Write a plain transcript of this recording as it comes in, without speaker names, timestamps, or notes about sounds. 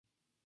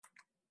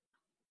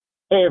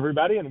Hey,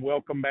 everybody, and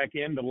welcome back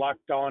into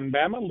Locked On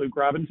Bama. Luke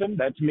Robinson,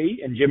 that's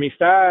me, and Jimmy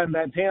Stein,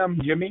 that's him.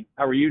 Jimmy,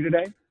 how are you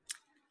today?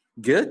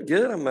 Good,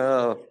 good.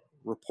 I'm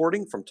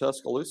reporting from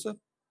Tuscaloosa,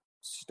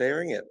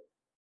 staring at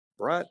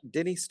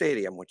Bryant-Denny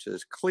Stadium, which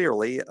is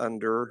clearly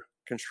under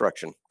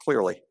construction,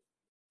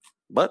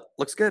 but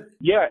looks good.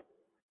 Yeah.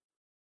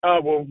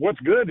 Well, what's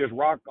good is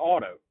Rock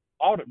Auto.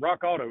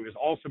 Rock Auto is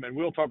awesome, and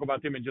we'll talk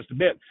about them in just a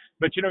bit.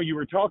 But, you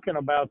were talking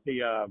about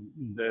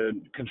the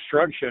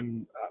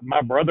construction.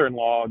 My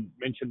brother-in-law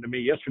mentioned to me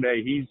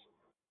yesterday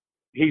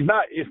he's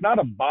not – it's not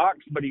a box,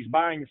 but he's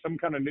buying some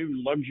kind of new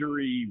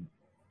luxury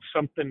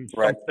something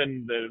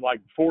that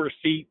like 4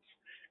 seats,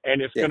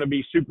 and it's going to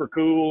be super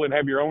cool and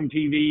have your own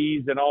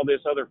TVs and all this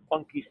other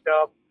funky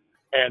stuff.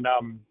 And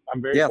I'm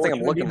very fortunate. I think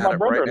I'm looking at it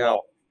right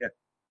now.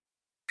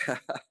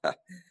 Yeah.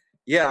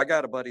 Yeah, I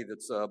got a buddy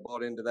that's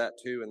bought into that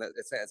too, and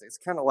it's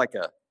kind of like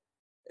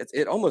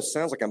it almost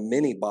sounds like a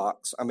mini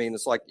box. I mean,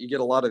 it's like you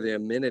get a lot of the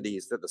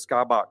amenities that the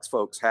Skybox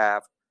folks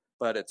have,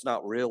 but it's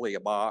not really a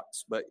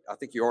box. But I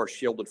think you are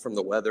shielded from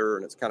the weather,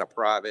 and it's kind of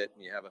private,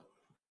 and you have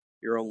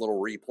your own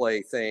little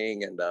replay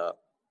thing. And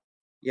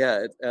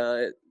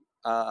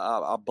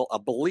I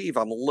believe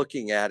I'm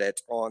looking at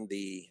it on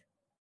the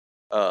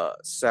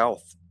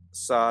south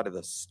side of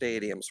the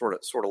stadium. Sort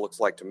of looks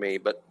like to me,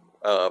 but.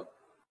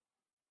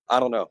 I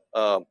don't know.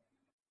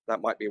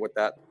 That might be what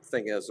that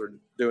thing is. They're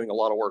doing a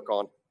lot of work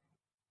on,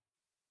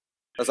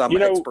 as I'm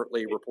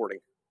expertly reporting.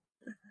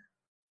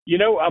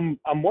 I'm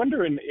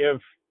wondering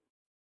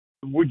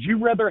would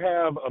you rather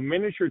have a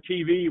miniature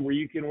TV where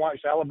you can watch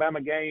the Alabama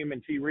game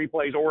and see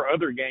replays or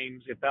other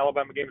games if the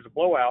Alabama game is a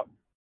blowout,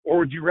 or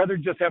would you rather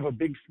just have a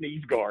big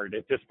sneeze guard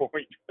at this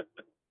point?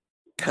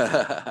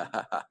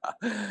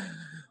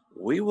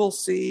 We will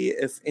see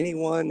if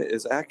anyone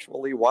is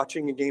actually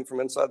watching a game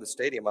from inside the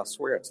stadium. I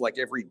swear, it's like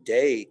every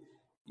day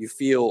you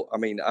feel, I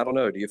mean, I don't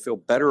know, do you feel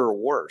better or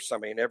worse? I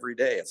mean, every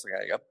day it's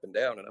like up and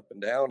down and up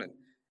and down.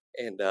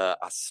 And I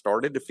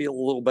started to feel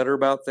a little better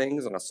about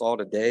things. And I saw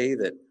today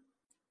that,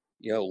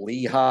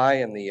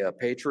 Lehigh and the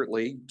Patriot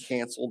League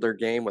canceled their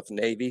game with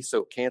Navy.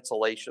 So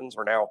cancellations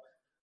are now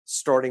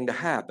starting to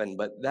happen.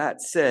 But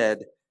that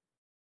said,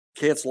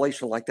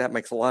 cancellation like that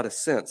makes a lot of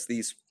sense.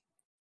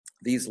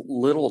 These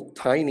little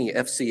tiny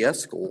FCS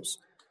schools,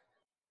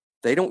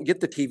 they don't get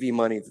the TV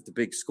money that the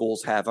big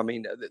schools have. I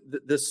mean,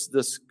 this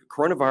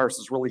coronavirus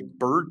is really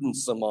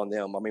burdensome on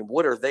them. I mean,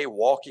 what are they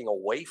walking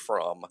away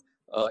from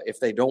if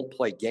they don't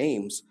play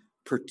games,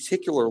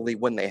 particularly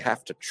when they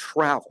have to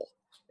travel?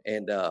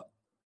 And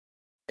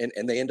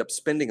they end up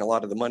spending a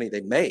lot of the money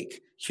they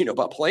make,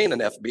 by playing an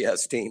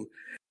FBS team,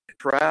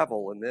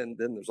 travel, and then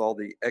there's all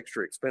the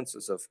extra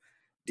expenses of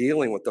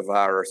dealing with the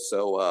virus.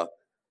 So,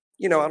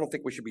 I don't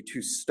think we should be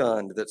too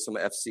stunned that some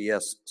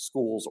FCS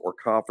schools or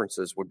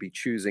conferences would be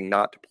choosing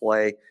not to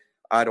play.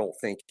 I don't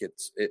think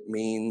it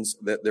means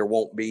that there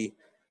won't be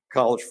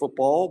college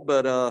football,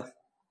 but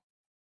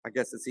I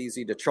guess it's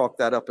easy to chalk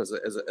that up as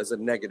a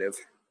negative.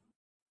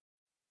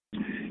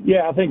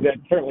 Yeah, I think that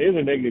certainly is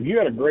a negative. You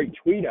had a great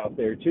tweet out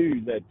there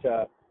too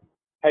that,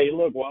 hey,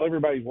 look, while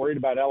everybody's worried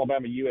about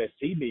Alabama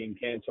USC being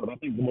canceled, I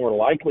think the more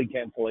likely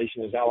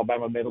cancellation is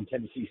Alabama Middle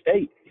Tennessee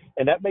State.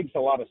 And that makes a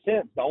lot of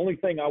sense. The only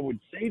thing I would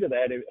say to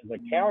that as a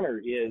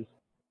counter is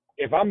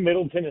if I'm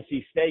Middle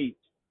Tennessee State,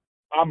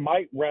 I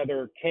might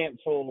rather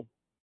cancel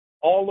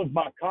all of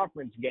my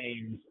conference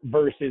games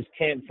versus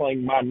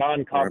canceling my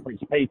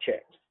non-conference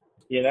paychecks,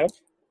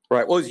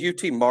 Right. Well,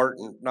 it's UT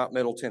Martin, not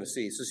Middle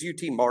Tennessee. So it's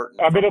UT Martin.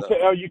 UT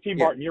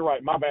Martin. You're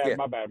right. My bad.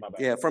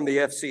 Yeah, from the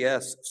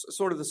FCS.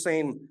 Sort of the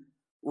same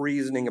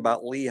reasoning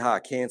about Lehigh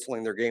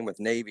canceling their game with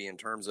Navy in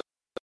terms of,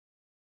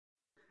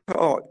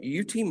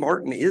 UT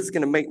Martin is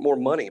going to make more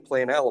money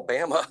playing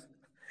Alabama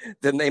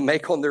than they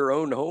make on their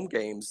own home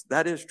games.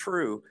 That is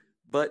true.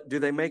 But do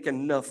they make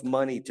enough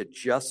money to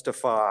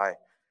justify,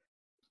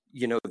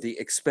 the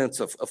expense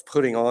of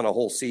putting on a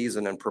whole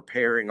season and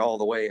preparing all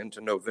the way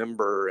into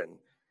November?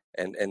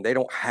 And they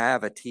don't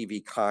have a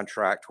TV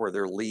contract where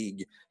their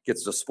league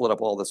gets to split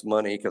up all this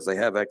money because they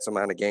have X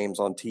amount of games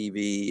on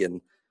TV.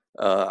 And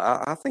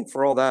I think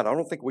for all that, I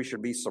don't think we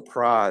should be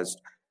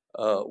surprised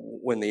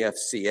when the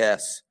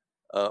FCS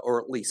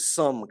or at least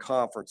some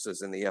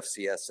conferences in the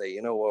FCS say,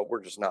 you know what, we're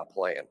just not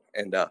playing.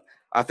 And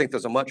I think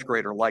there's a much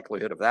greater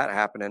likelihood of that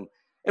happening.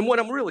 And what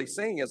I'm really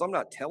saying is I'm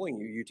not telling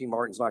you UT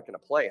Martin's not going to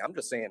play. I'm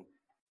just saying,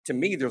 to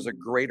me, there's a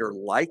greater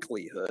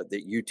likelihood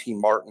that UT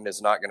Martin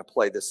is not going to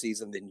play this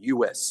season than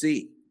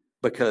USC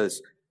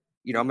because,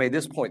 I made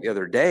this point the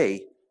other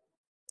day.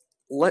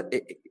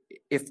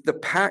 If the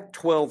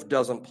Pac-12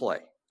 doesn't play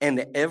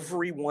and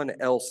everyone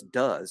else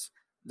does,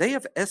 they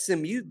have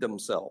SMU'd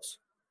themselves.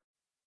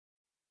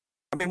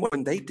 I mean,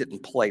 when they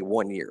didn't play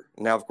 1 year.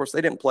 Now, of course,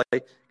 they didn't play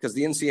because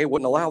the NCAA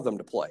wouldn't allow them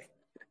to play.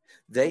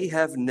 They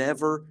have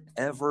never,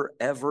 ever,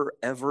 ever,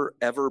 ever,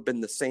 ever been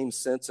the same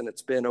since, and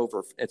it's been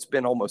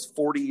almost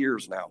 40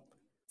 years now.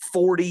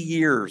 40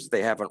 years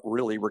they haven't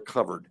really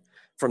recovered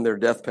from their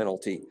death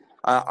penalty.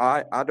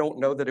 I don't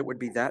know that it would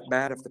be that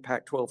bad if the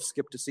Pac-12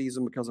 skipped a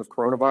season because of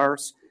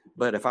coronavirus,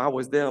 but if I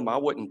was them, I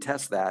wouldn't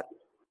test that.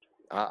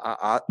 No,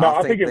 I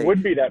I think think it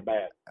would be that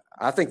bad.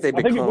 I think they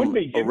I think it would become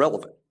be, Jimmy.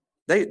 irrelevant.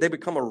 They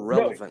become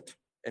irrelevant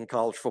in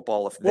college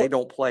football if they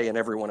don't play and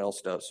everyone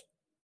else does.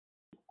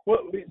 Well,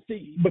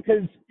 see,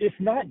 because it's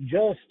not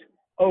just,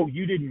 oh,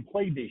 you didn't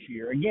play this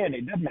year. Again,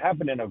 it doesn't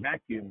happen in a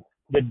vacuum.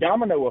 The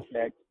domino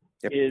effect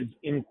is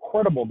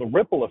incredible. The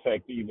ripple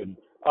effect, even.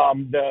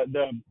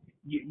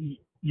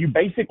 You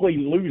basically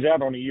lose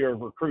out on a year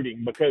of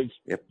recruiting because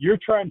you're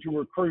trying to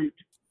recruit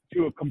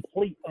to a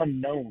complete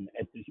unknown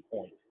at this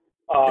point.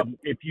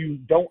 If you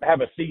don't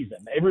have a season,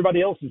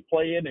 everybody else is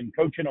playing and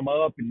coaching them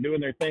up and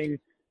doing their thing,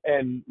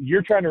 and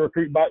you're trying to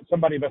recruit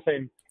somebody by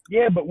saying,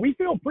 yeah, but we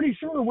feel pretty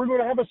sure we're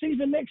going to have a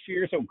season next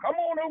year, so come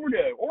on over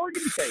to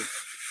Oregon State.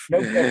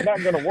 Nope, that's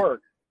not going to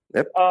work.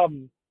 That's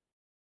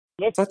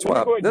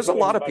why there's a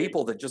lot of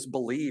people that just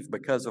believe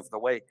because of the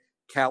way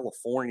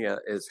California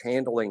is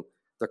handling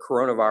the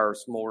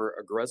coronavirus more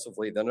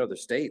aggressively than other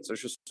states.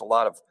 There's just a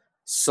lot of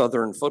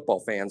Southern football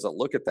fans that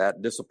look at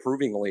that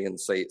disapprovingly and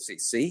say,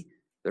 see,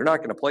 they're not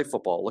going to play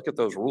football. Look at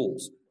those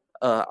rules.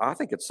 I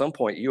think at some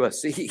point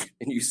USC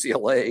and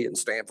UCLA and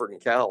Stanford and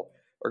Cal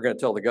are going to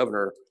tell the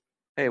governor,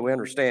 hey, we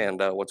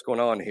understand what's going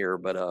on here,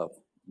 but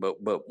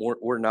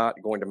we're not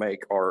going to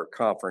make our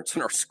conference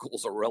and our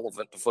schools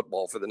irrelevant to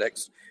football for the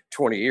next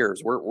 20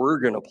 years. We're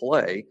going to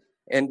play.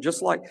 And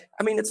just like,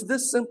 I mean, it's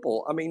this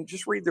simple. I mean,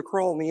 just read the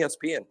crawl on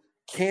ESPN.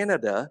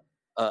 Canada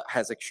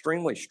has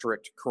extremely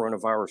strict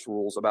coronavirus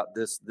rules about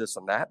this,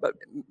 and that, but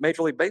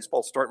Major League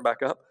Baseball's starting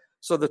back up.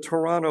 So the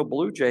Toronto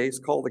Blue Jays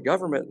call the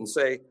government and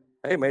say,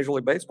 hey, Major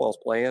League Baseball's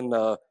playing.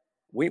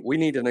 We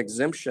need an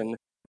exemption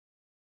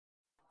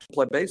to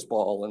play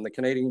baseball. And the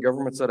Canadian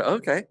government said,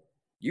 okay,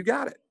 you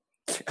got it.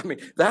 I mean,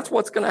 that's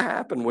what's going to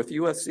happen with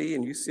USC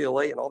and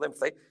UCLA and all them.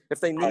 If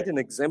they need an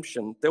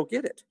exemption, they'll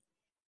get it.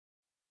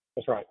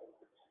 That's right.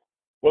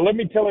 Well, let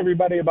me tell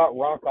everybody about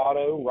Rock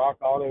Auto,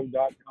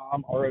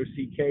 rockauto.com,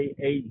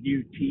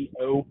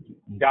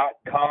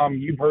 ROCKAUTO.com.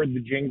 You've heard the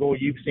jingle.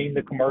 You've seen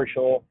the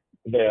commercial,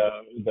 the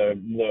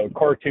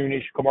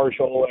cartoonish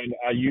commercial, and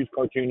I use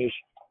cartoonish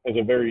as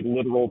a very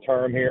literal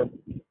term here.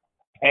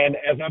 And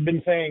as I've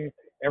been saying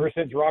ever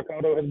since Rock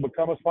Auto has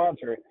become a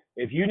sponsor,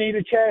 if you need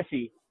a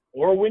chassis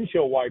or a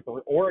windshield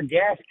wiper or a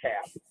gas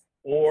cap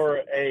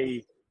or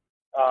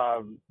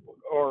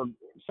or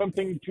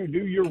something to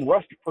do your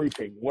rust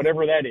proofing,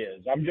 whatever that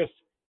is. I'm just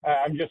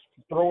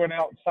throwing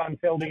out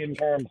Seinfeldian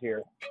terms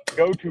here.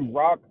 Go to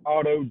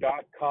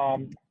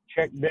rockauto.com,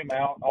 check them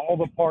out. All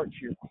the parts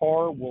your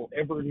car will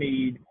ever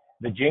need.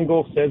 The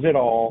jingle says it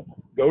all.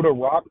 Go to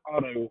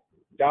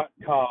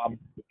rockauto.com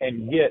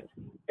and get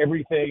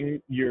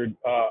everything your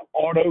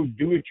auto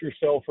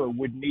do-it-yourselfer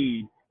would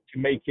need to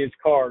make his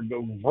car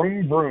go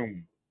vroom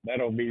vroom.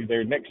 That'll be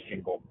their next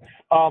jingle.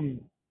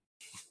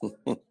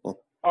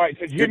 All right,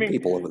 so Jimmy, good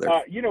people over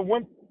there.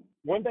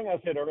 One thing I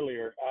said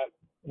earlier,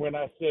 when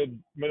I said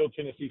Middle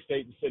Tennessee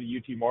State instead of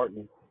UT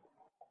Martin,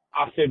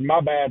 I said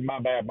my bad.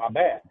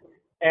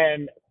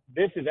 And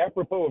this is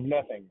apropos of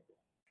nothing,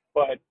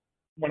 but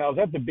when I was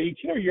at the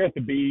beach, you're at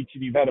the beach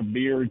and you've had a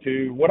beer or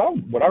two. What I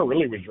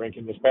really was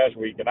drinking this past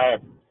week, and I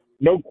have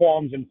no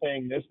qualms in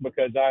saying this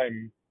because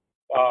I'm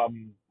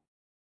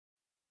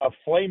a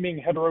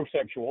flaming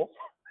heterosexual.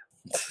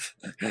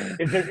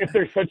 If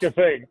there's such a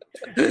thing,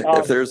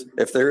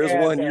 if there is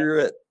one, you're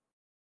it.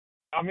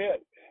 I'm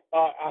it.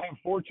 I have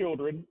 4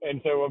 children,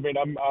 and so I mean,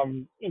 I'm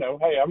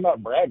hey, I'm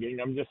not bragging.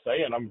 I'm just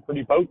saying I'm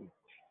pretty potent,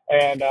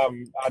 and I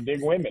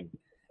dig women.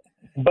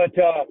 But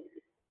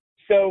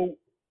so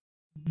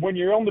when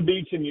you're on the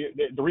beach, and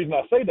the reason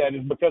I say that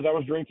is because I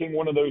was drinking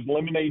one of those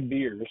lemonade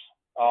beers,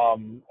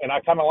 and I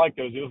kind of like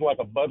those. It was like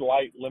a Bud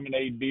Light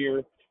lemonade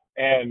beer.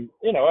 And,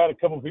 I had a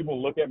couple of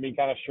people look at me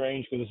kind of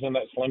strange because it's in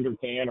that slender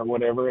can or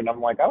whatever. And I'm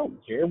like, I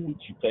don't care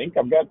what you think.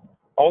 I've got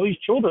all these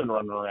children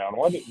running around. I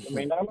don't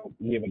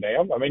give a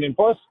damn. I mean, and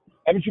plus,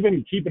 haven't you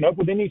been keeping up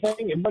with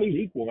anything? Everybody's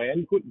equal,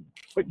 man. Quit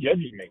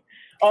judging me.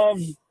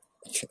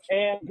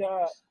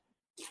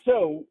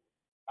 So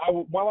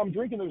while I'm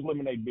drinking those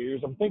lemonade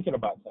beers, I'm thinking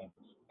about things.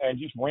 And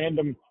just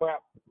random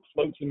crap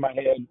floats in my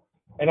head.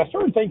 And I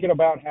started thinking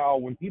about how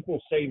when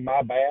people say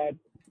my bad,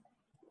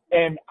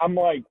 and I'm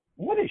like,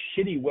 what a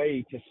shitty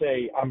way to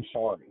say I'm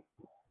sorry.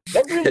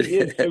 That really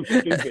is so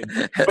stupid.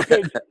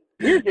 Because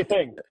here's the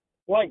thing.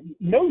 Like,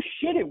 no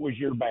shit it was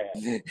your bad.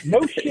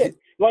 No shit.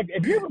 Like,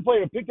 have you ever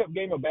played a pickup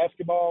game of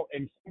basketball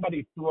and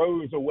somebody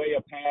throws away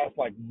a pass,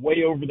 like,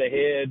 way over the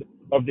head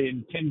of the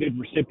intended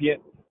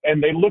recipient,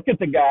 and they look at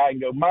the guy and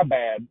go, my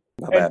bad.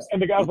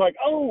 And the guy's like,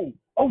 oh,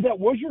 that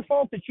was your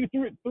fault that you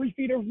threw it 3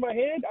 feet over my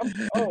head?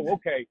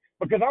 Okay.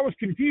 Because I was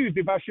confused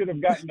if I should have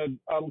gotten a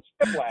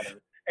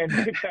stepladder and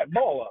picked that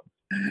ball up.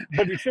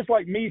 But it's just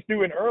like me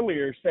doing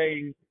earlier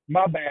saying,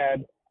 my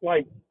bad.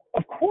 Like,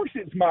 of course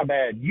it's my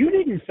bad. You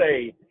didn't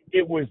say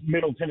it was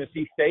Middle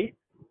Tennessee State.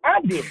 I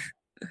did.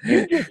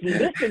 You just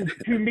listened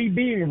to me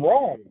being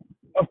wrong.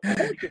 Of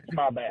course it's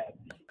my bad.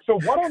 So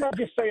why don't I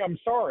just say I'm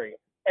sorry?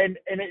 And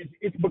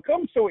it's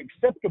become so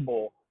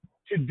acceptable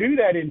to do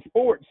that in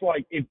sports.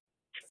 Like, if you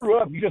screw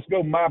up, you just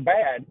go, my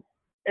bad.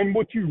 And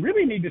what you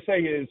really need to say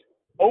is,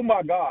 oh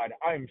my God,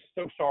 I am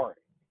so sorry.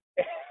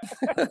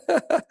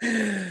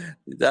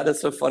 That is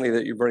so funny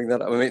that you bring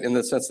that up. I mean, in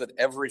the sense that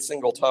every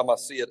single time I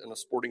see it in a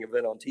sporting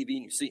event on TV,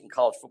 and you see it in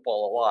college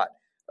football a lot,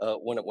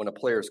 when a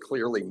player is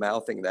clearly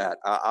mouthing that,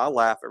 I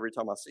laugh every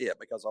time I see it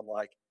because I'm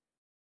like,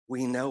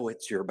 we know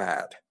it's your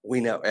bad. We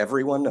know,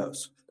 everyone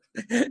knows.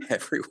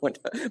 Everyone,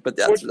 but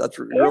that's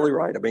really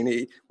right. I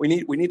mean, we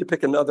need to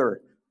pick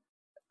another.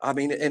 I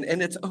mean,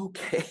 and it's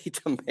okay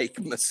to make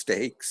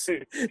mistakes.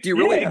 Do you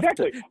really have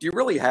exactly. to? Do you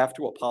really have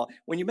to apologize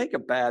when you make a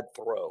bad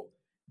throw?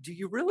 Do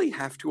you really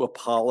have to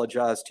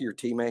apologize to your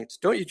teammates?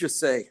 Don't you just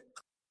say,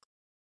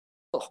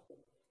 "Oh,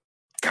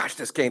 gosh,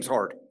 this game's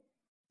hard."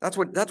 That's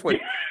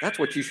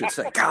what you should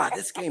say. God,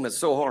 this game is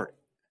so hard.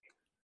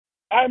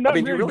 I'm not I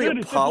mean, do you very really good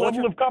at this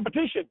level of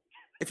competition.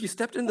 If you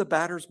stepped in the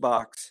batter's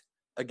box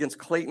against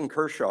Clayton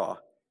Kershaw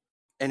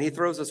and he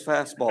throws his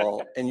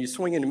fastball and you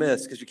swing and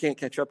miss because you can't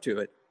catch up to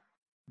it,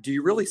 do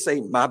you really say,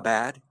 my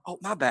bad? Oh,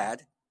 my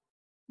bad.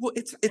 Well,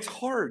 it's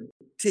hard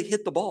to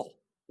hit the ball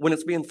when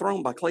it's being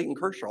thrown by Clayton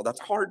Kershaw. That's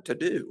hard to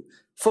do.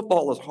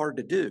 Football is hard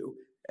to do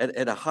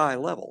at a high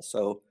level.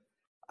 So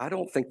I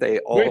don't think they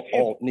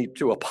all need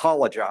to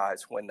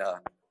apologize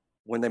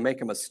when they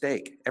make a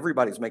mistake.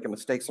 Everybody's making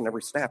mistakes on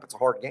every snap. It's a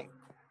hard game.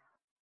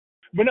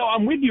 But no,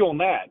 I'm with you on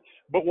that.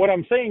 But what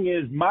I'm saying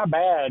is my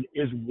bad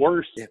is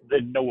worse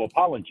than no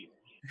apology,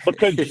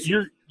 because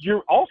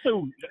you're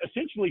also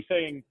essentially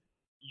saying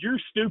you're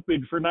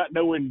stupid for not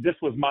knowing this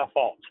was my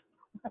fault.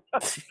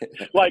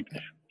 Like,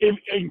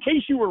 in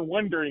case you were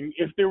wondering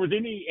if there was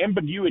any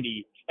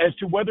ambiguity as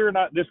to whether or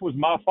not this was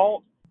my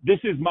fault, this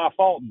is my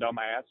fault,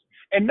 dumbass.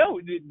 And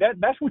no,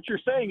 that's what you're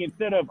saying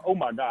instead of, oh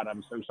my God,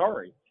 I'm so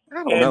sorry.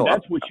 I don't know.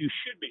 That's what you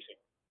should be saying.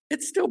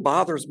 It still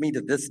bothers me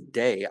to this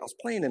day. I was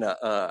playing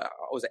I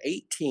was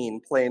 18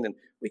 playing in,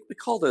 we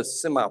called it a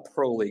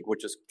semi-pro league,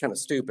 which is kind of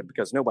stupid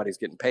because nobody's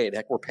getting paid.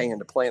 Heck, we're paying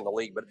to play in the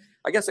league, but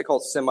I guess they call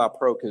it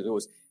semi-pro because it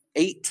was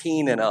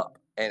 18 and up.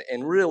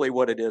 And really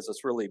what it is,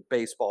 it's really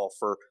baseball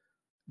for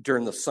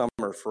during the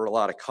summer for a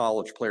lot of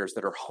college players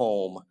that are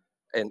home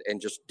and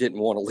just didn't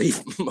want to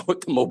leave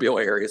the Mobile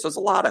area. So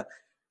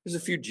there's a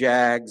few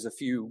Jags, a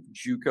few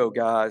JUCO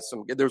guys.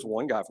 There's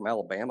one guy from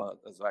Alabama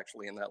that was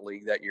actually in that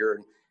league that year.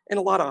 And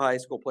a lot of high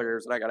school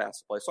players that I got asked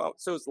to play.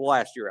 So it's the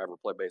last year I ever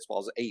played baseball. I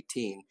was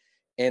 18.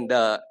 And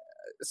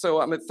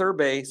so I'm at third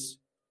base,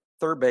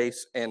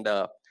 and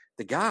the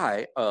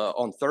guy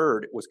on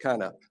third was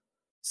kind of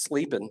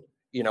sleeping.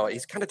 You know,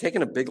 he's kind of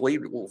taking a big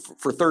lead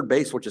for third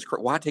base, which is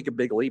why take a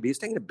big lead. He's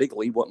taking a big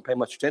lead, wasn't paying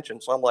much attention.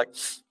 So I'm like,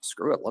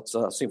 screw it. Let's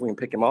see if we can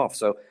pick him off.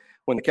 So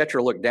when the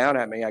catcher looked down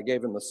at me, I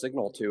gave him the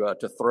signal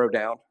to throw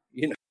down.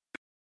 You know,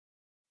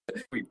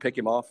 we pick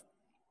him off.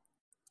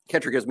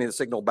 Catcher gives me the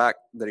signal back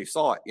that he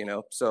saw it, you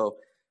know. So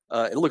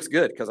it looks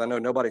good because I know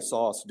nobody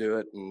saw us do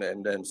it.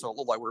 And so it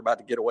looked like we're about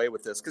to get away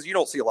with this because you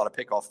don't see a lot of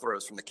pickoff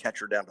throws from the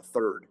catcher down to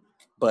third.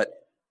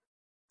 But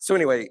so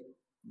anyway,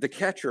 the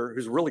catcher,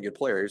 who's a really good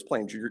player, he's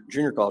playing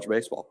junior college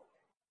baseball.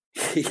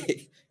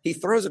 He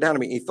throws it down to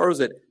me. He throws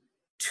it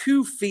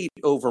 2 feet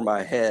over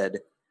my head,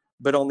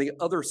 but on the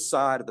other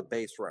side of the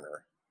base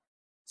runner.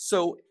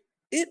 So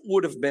it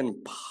would have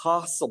been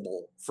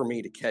possible for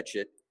me to catch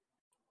it,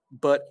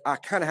 but I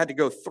kind of had to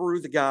go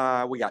through the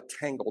guy. We got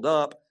tangled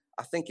up.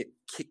 I think it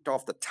kicked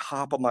off the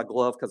top of my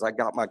glove because I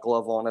got my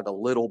glove on it a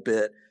little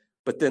bit,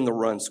 but then the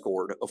run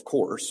scored, of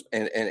course.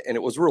 And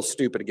it was real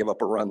stupid to give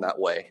up a run that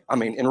way. I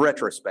mean, in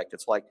retrospect,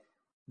 it's like,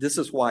 this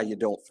is why you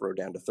don't throw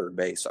down to third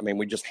base. I mean,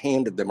 we just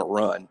handed them a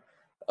run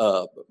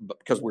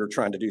because we were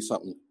trying to do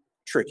something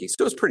tricky. So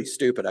it was pretty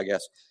stupid, I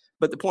guess.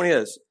 But the point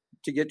is,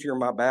 to get to your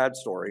my bad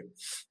story,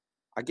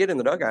 I get in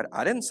the dugout.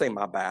 I didn't say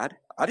my bad.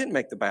 I didn't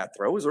make the bad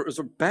throw. It was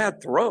a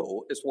bad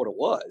throw is what it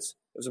was.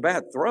 It was a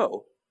bad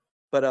throw.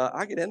 But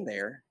I get in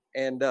there,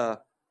 and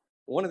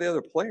one of the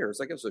other players,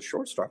 I guess it was a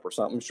shortstop or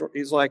something,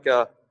 he's like,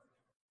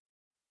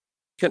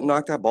 couldn't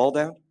knock that ball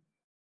down?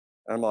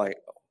 And I'm like,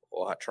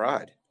 well, I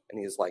tried. And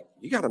he's like,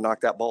 you got to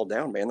knock that ball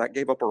down, man. That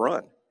gave up a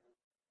run.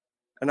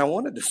 And I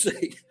wanted to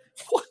say,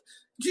 what?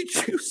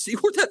 Did you see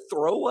where that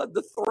throw was?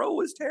 The throw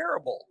was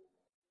terrible.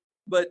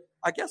 But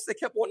I guess they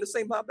kept wanting to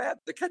say my bad.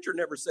 The catcher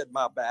never said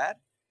my bad.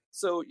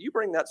 So you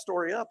bring that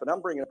story up, and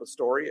I'm bringing up a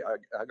story.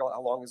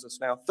 How long is this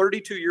now?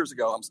 32 years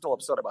ago. I'm still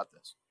upset about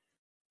this.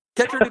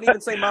 Catcher didn't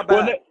even say my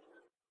bad.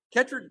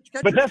 Catcher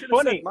but that's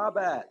funny. Said, my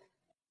bad.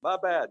 My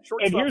bad.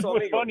 And here's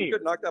what's funny. You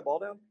couldn't knock that ball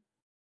down?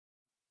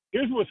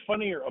 Here's what's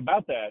funnier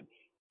about that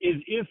is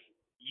if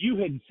you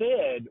had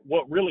said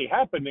what really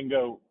happened and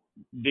go,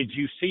 did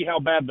you see how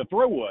bad the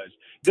throw was?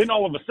 Then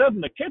all of a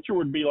sudden the catcher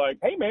would be like,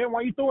 hey, man,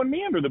 why are you throwing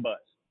me under the bus?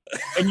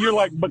 And you're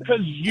like,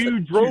 because you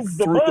drove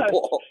the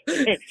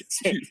bus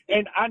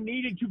and I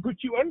needed to put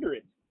you under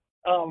it.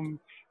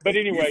 But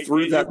anyway. You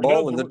threw that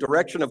ball in the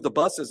direction of the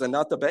buses and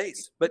not the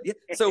base. But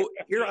so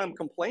here I'm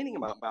complaining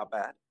about my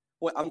bad.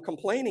 Well, I'm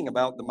complaining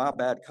about the my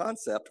bad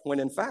concept when,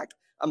 in fact,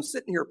 I'm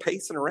sitting here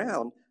pacing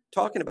around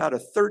talking about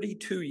a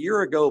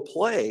 32-year ago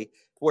play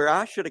where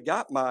I should have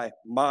got my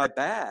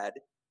bad,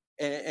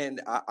 and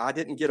I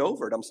didn't get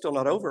over it. I'm still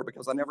not over it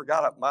because I never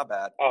got up my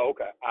bad. Oh,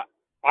 okay.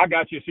 I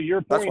got you. So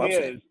your That's point what I'm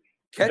is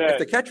saying. If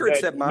the catcher had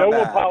said, "My no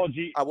bad,"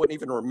 apology. I wouldn't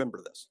even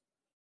remember this.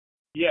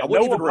 Yeah, I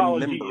wouldn't no even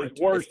apology remember is it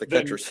worse if the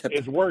than catcher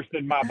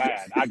said my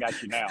bad. I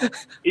got you now.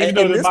 Even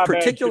though In that this my bad should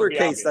particular be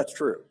case, obvious. that's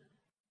true.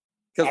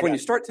 Because I when got you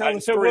start you. telling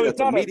the So story, well,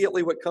 that's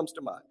immediately what comes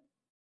to mind.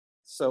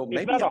 So it's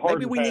maybe not a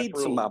hard and we fast need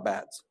some rule. my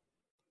bads.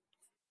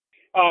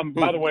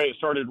 By the way, it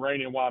started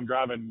raining while I'm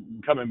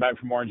coming back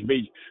from Orange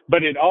Beach.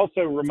 But it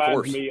also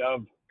reminds me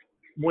of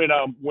when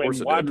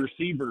wide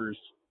receivers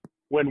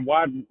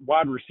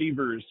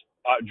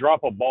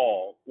drop a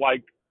ball,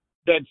 like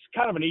that's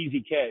kind of an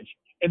easy catch,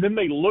 and then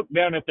they look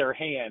down at their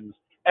hands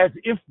as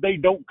if they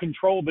don't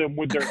control them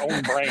with their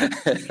own brain.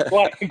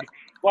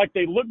 like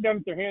they look down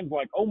at their hands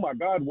like, oh my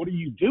God, what are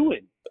you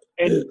doing?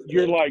 And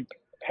you're like,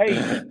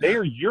 hey,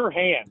 they're your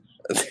hands.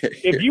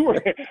 If you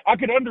were, I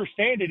could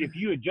understand it if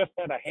you had just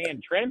had a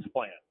hand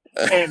transplant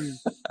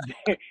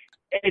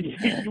and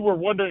you were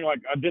wondering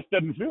like, this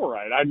doesn't feel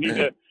right. I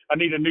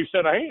need a new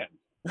set of hands.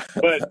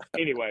 But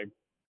anyway,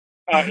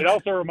 it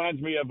also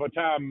reminds me of a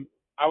time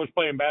I was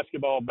playing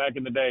basketball back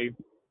in the day,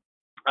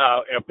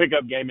 a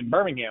pickup game in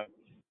Birmingham,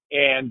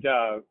 and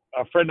a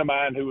friend of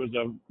mine who was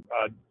a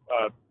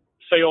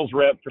sales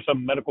rep for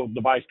some medical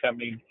device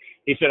company,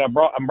 he said,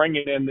 I'm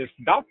bringing in this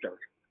doctor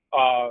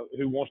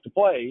who wants to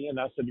play. And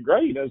I said,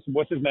 great. I said,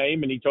 what's his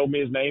name? And he told me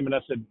his name. And I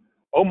said,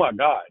 oh my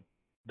God,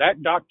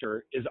 that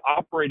doctor is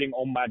operating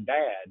on my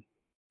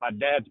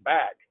dad's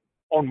back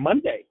on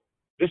Monday.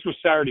 This was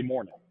Saturday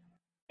morning.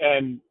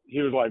 And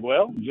he was like,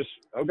 well, just,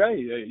 okay,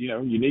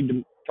 you need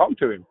to talk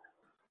to him.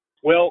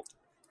 Well,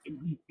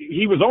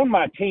 he was on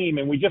my team,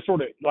 and we just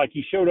sort of, like,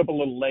 he showed up a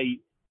little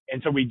late.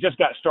 And so we just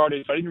got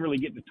started. So I didn't really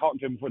get to talk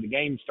to him before the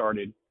game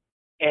started.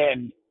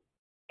 And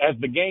as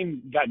the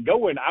game got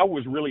going, I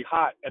was really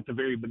hot at the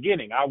very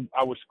beginning.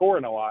 I was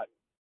scoring a lot.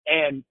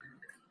 And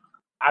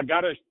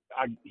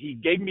he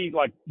gave me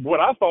like what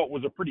I thought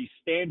was a pretty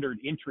standard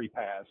entry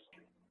pass.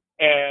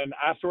 And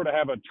I sort of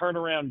have a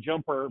turnaround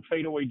jumper,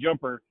 fadeaway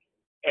jumper,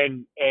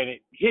 and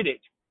it hit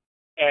it.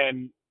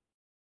 And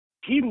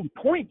he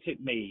points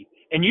at me.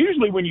 And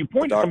usually when you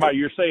point at somebody,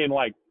 you're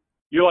like,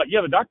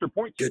 yeah, the doctor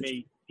points at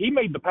me. He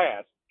made the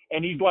pass.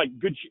 And he's like,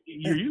 good.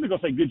 You're usually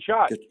going to say good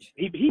shot.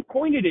 He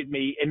pointed at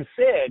me and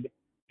said,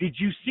 did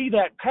you see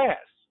that pass?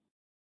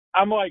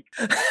 I'm like,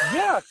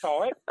 yeah, I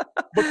saw it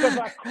because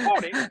I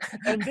caught it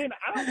and then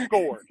I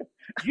scored.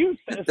 You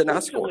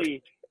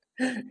essentially,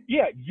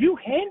 yeah, you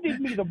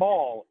handed me the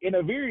ball in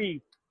a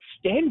very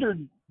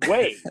standard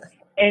way.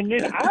 And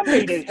then I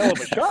made a hell of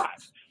a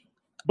shot.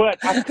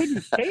 But I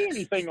couldn't say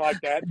anything like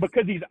that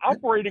because he's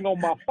operating on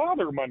my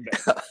father Monday.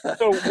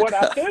 So what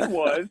I said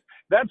was,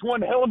 that's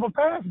one hell of a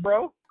pass,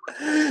 bro.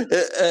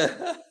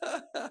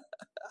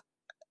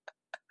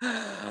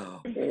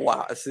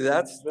 Wow. See,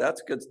 that's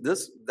good.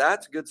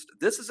 That's good.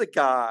 This is a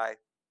guy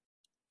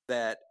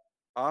that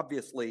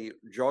obviously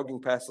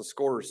jogging past the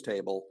scorer's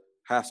table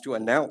has to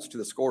announce to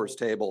the scorer's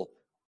table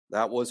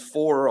that was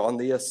 4 on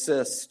the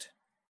assist.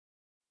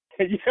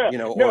 Yeah,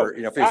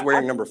 if he's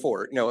wearing number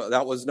 4,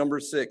 that was number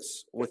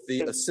 6 with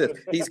the assist.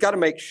 He's got to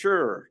make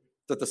sure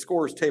that the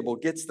scorer's table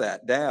gets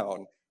that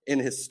down in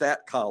his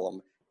stat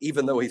column,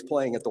 even though he's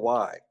playing at the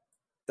Y.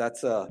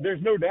 That's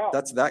there's no doubt.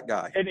 That's that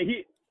guy. And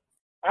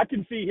I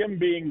can see him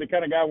being the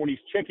kind of guy when he's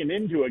checking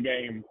into a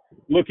game,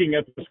 looking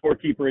at the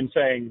scorekeeper and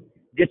saying,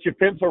 get your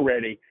pencil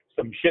ready.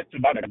 Some shit's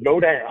about to go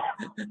down.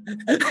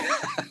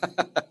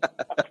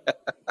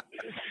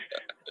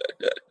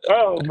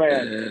 Oh,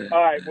 man.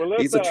 All right. Well,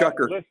 he's a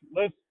chucker.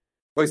 Well,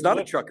 he's not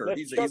a chucker.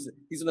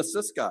 He's an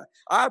assist guy.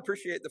 I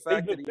appreciate the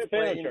fact that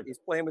he's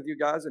playing with you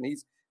guys, and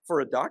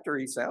for a doctor,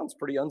 he sounds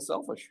pretty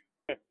unselfish.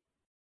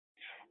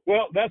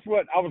 Well, that's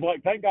what I was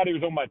like. Thank God he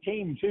was on my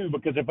team too,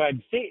 because if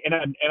I'd seen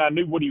and I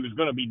knew what he was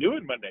going to be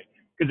doing Monday,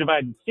 because if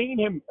I'd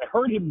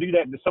heard him do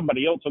that to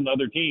somebody else on the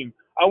other team,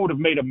 I would have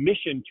made a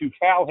mission to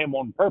foul him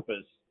on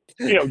purpose.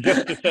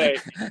 Just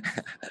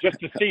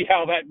to see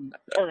how that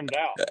turned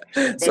out.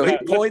 But, so he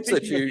points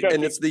at you,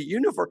 and it's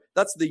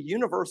that's the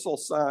universal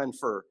sign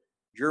for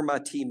you're my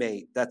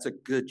teammate. That's a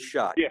good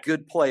shot. Yeah.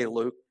 Good play,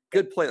 Luke.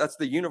 Good play. That's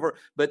the universe.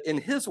 But in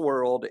his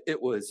world, it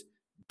was,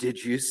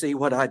 did you see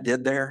what I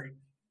did there?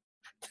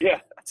 Yeah.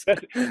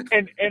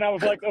 And I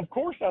was like, of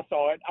course I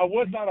saw it. I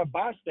was not a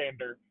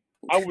bystander.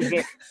 I was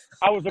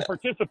a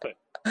participant.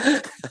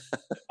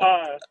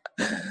 All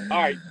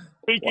right.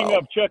 Speaking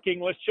of chucking,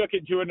 let's chuck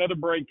it to another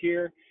break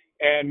here.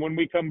 And when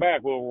we come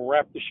back, we'll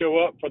wrap the show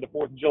up for the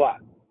 4th of July.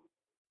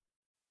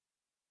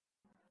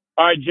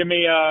 All right,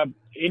 Jimmy,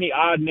 any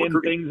odd and end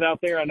things out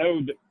there? I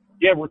know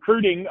that,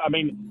 recruiting. I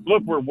mean,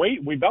 look,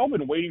 we've all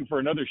been waiting for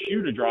another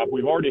shoe to drop.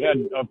 We've already had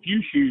a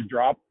few shoes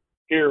drop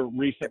here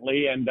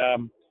recently. And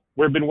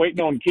we've been waiting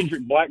on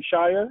Kendrick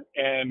Blackshire.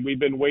 And we've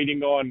been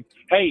waiting on,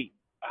 hey,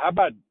 how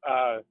about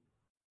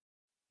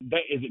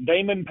is it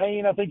Damon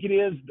Payne? I think it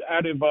is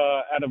out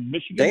of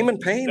Michigan. Damon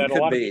Payne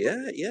could be,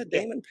 yeah.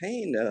 Damon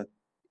Payne.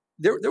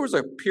 There was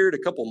a period a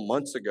couple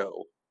months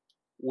ago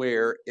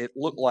where it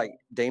looked like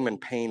Damon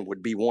Payne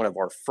would be one of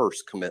our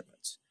first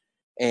commitments,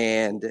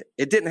 and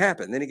it didn't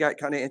happen. Then he got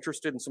kind of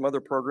interested in some other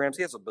programs.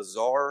 He has a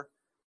bizarre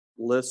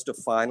list of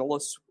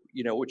finalists,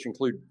 which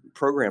include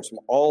programs from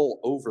all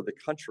over the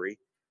country,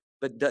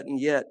 but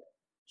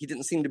he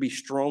didn't seem to be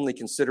strongly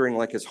considering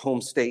like his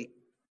home state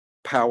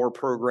power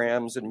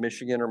programs in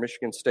Michigan or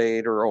Michigan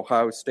State or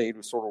Ohio State,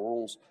 who sort of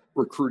rules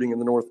recruiting in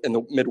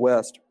the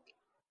Midwest.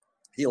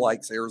 He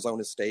likes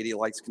Arizona State. He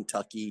likes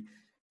Kentucky.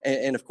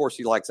 And of course,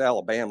 he likes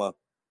Alabama.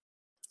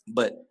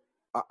 But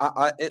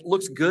it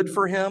looks good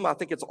for him. I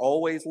think it's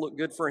always looked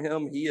good for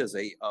him. He is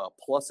a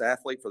plus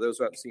athlete. For those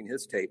who haven't seen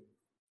his tape,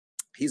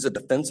 he's a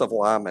defensive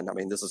lineman. I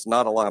mean, this is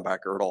not a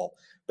linebacker at all,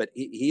 but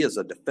he is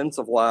a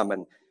defensive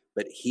lineman,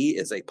 but he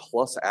is a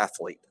plus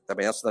athlete. I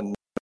mean, that's the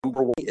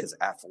number one. He is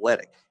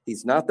athletic.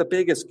 He's not the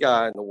biggest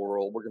guy in the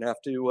world. We're gonna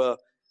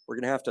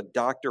have to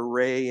Dr.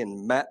 Ray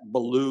and Matt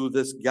Ballou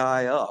this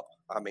guy up.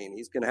 I mean,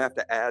 he's gonna have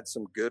to add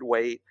some good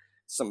weight,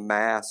 some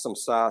mass, some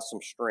size,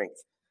 some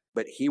strength.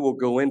 But he will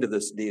go into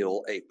this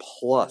deal a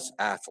plus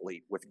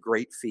athlete with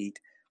great feet.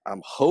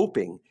 I'm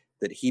hoping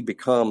that he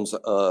becomes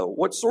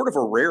what's sort of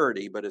a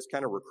rarity, but is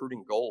kind of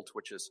recruiting gold,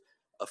 which is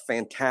a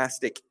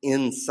fantastic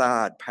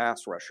inside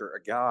pass rusher,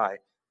 a guy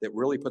that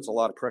really puts a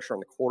lot of pressure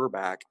on the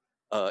quarterback,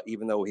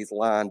 even though he's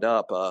lined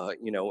up,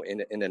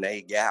 in an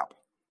A gap.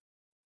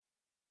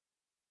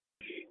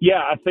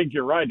 Yeah, I think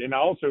you're right. And I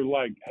also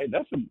hey,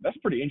 that's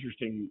pretty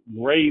interesting.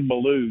 Ray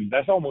Ballou.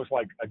 That's almost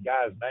like a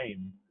guy's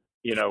name.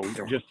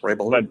 Just Ray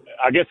Ballou. But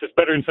I guess it's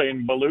better than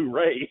saying Ballou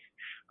Ray.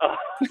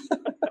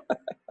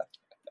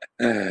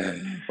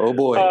 Oh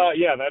boy.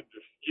 Yeah, that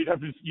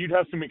you'd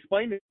have some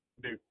explaining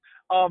to do.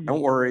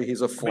 Don't worry,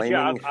 he's a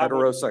flaming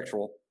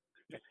heterosexual.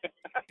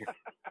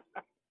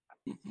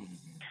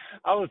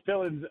 I was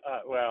telling.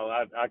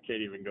 I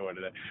can't even go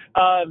into that.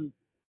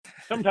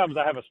 Sometimes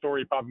I have a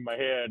story pop in my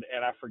head,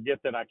 and I forget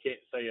that I can't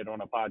say it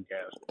on a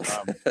podcast.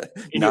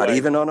 Anyway. Not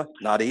even on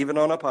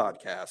a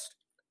podcast.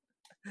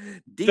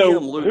 DM so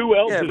Luke. Who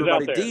else is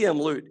out there? DM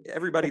Luke.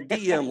 Everybody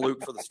DM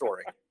Luke for the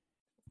story.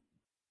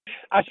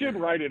 I should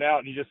write it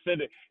out and just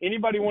send it.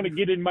 Anybody want to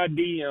get in my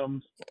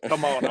DMs?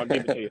 Come on, I'll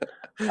give it to you.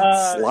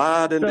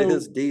 Slide into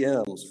his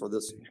DMs for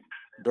this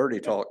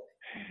dirty talk.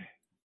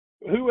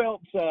 Who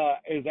else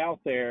is out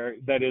there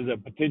that is a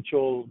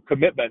potential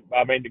commitment?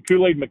 I mean,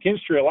 Kool-Aid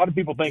McKinstry, a lot of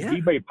people think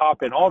he may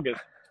pop in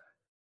August.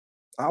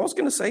 I was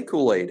going to say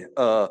Kool-Aid.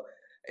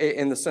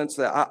 In the sense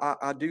that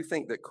I do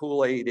think that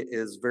Kool-Aid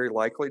is very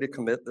likely to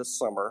commit this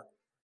summer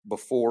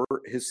before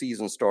his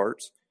season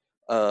starts.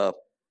 I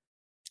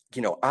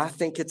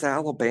think it's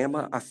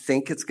Alabama. I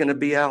think it's going to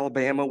be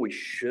Alabama. We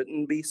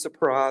shouldn't be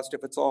surprised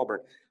if it's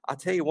Auburn. I'll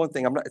tell you one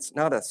thing. It's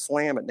not a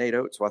slam at Nate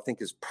Oates, who I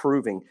think is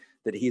proving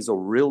that he's a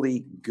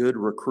really good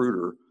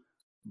recruiter.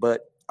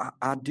 But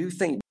I do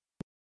think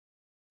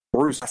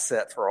Bruce is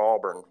set for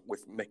Auburn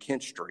with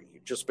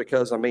McKinstry, just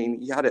because,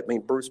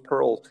 Bruce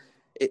Pearl.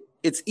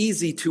 It's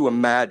easy to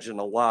imagine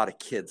a lot of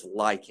kids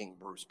liking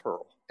Bruce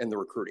Pearl in the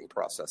recruiting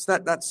process.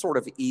 That's sort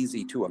of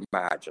easy to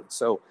imagine.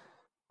 So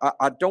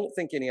I don't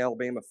think any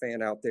Alabama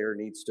fan out there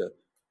needs to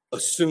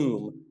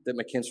assume that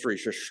McKinstry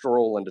should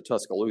stroll into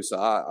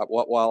Tuscaloosa.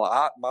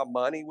 While my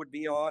money would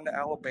be on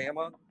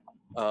Alabama,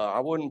 I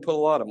wouldn't put a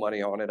lot of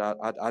money on it.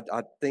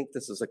 I think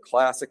this is a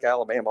classic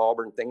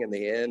Alabama-Auburn thing in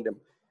the end.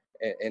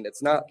 And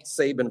it's not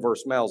Saban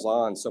versus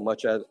Malzahn so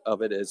much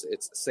of it as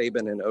it's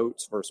Saban and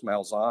Oates versus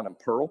Malzahn and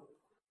Pearl.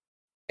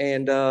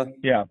 And I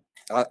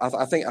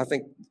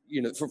think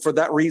for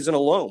that reason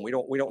alone, we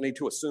don't need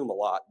to assume a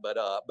lot. But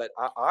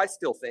I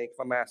still think, if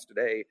I'm asked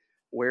today,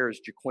 where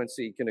is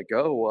JaQuincy going to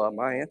go?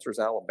 My answer is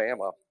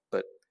Alabama,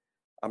 but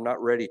I'm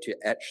not ready to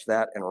etch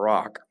that in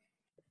rock.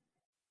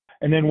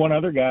 And then one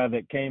other guy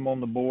that came on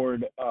the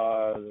board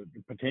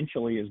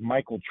potentially is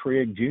Michael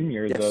Trigg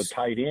Jr., the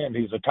tight end.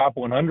 He's a top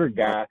 100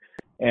 guy,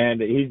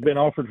 and he's been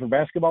offered for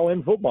basketball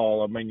and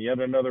football. I mean, yet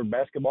another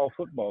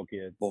football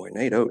kid. Boy,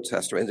 Nate Oates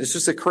has to. It's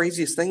just the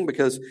craziest thing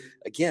because,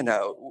 again,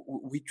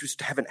 we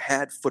just haven't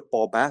had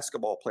football,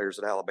 basketball players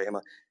at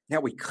Alabama.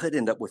 Now we could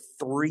end up with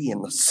 3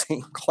 in the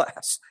same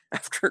class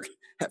after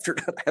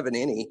not having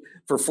any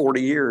for 40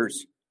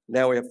 years.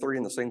 Now we have 3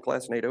 in the same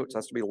class. Nate Oates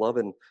has to be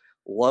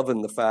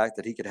loving the fact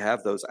that he could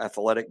have those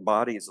athletic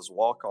bodies as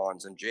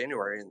walk-ons in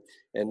January.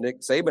 And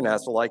Nick Saban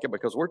has to like it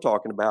because we're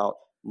talking about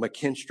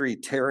McKinstry,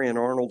 Terrion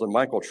Arnold, and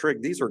Michael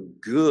Trigg. These are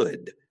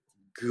good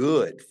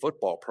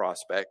football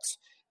prospects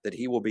that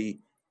he will be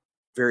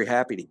very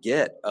happy to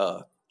get.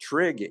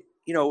 Trigg,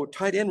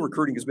 tight end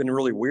recruiting has been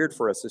really weird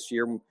for us this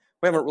year. We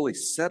haven't really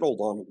settled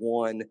on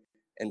one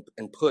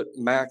and put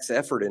max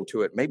effort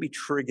into it. Maybe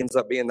Trigg ends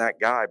up being that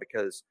guy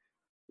because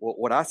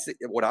what I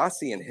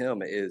see in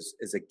him is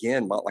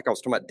again, like I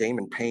was talking about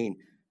Damon Payne,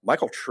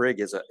 Michael Trigg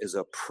is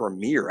a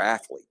premier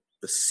athlete.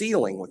 The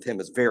ceiling with him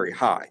is very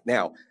high.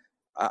 Now,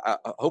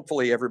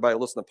 hopefully everybody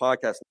listening to the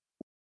podcast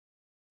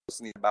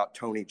listening about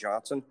Tony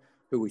Johnson,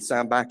 who we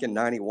signed back in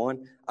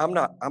 '91. I'm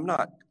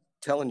not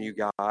telling you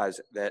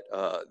guys that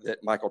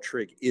Michael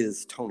Trigg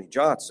is Tony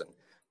Johnson,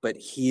 but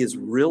he is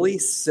really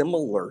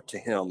similar to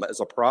him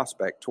as a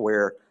prospect, to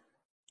where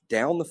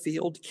down the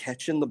field,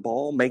 catching the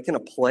ball, making a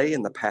play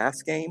in the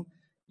pass game,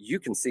 you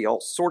can see all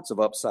sorts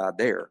of upside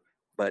there.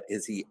 But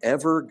is he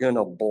ever going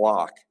to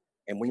block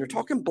And when you're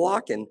talking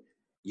blocking,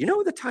 you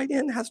know the tight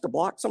end has to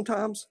block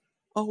sometimes?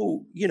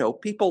 Oh,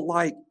 people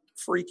like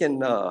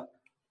freaking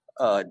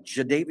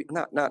Jadavian,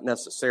 not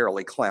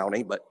necessarily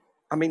Clowney, but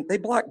I mean, they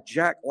block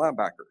jack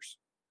linebackers.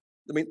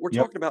 I mean, we're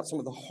talking about some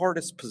of the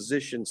hardest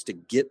positions to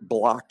get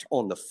blocked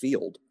on the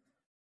field.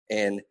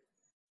 And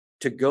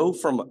to go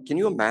from, can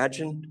you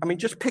imagine? I mean,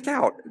 just think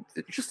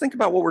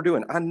about what we're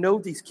doing. I know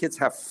these kids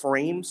have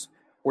frames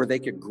where they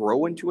could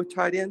grow into a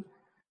tight end,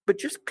 but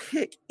just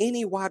pick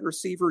any wide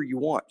receiver you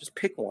want. Just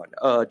pick one.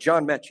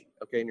 John Mechie,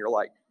 okay? And you're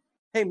like,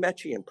 hey,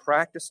 Mechie, in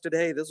practice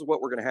today, this is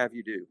what we're going to have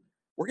you do.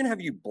 We're going to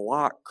have you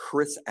block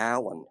Chris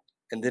Allen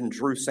and then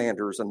Drew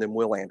Sanders and then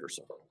Will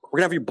Anderson. We're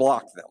going to have you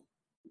block them.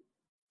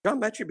 John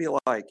Mechie be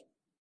like,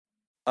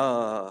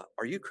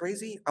 are you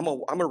crazy? I'm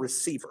a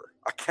receiver.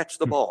 I catch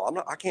the ball.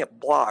 I can't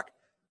block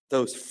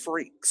those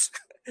freaks.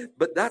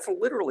 But that's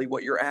literally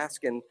what you're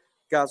asking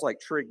guys like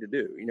Trigg to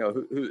do,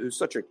 who's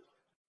such a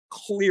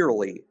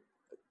clearly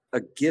a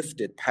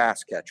gifted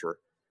pass catcher.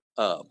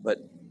 But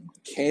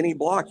can he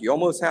block? You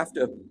almost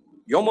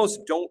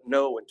don't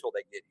know until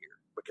they get here,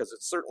 because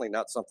it's certainly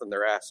not something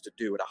they're asked to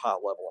do at a high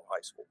level in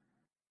high school.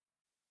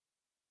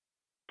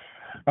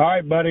 All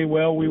right, buddy.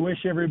 Well, we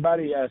wish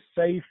everybody a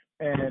safe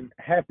and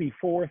happy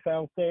 4th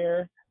out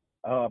there.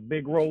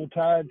 Big Roll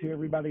Tide to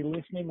everybody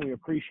listening. We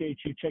appreciate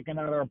you checking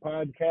out our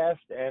podcast,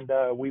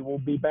 and we will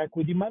be back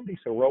with you Monday.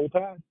 So Roll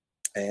Tide.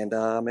 And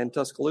I'm in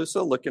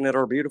Tuscaloosa looking at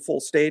our beautiful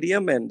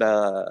stadium, and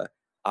I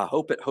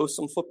hope it hosts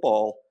some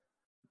football.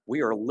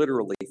 We are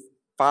literally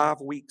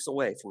 5 weeks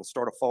away from the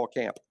start of fall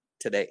camp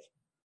today.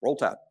 Roll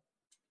Tide.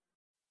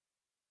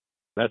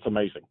 That's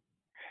amazing.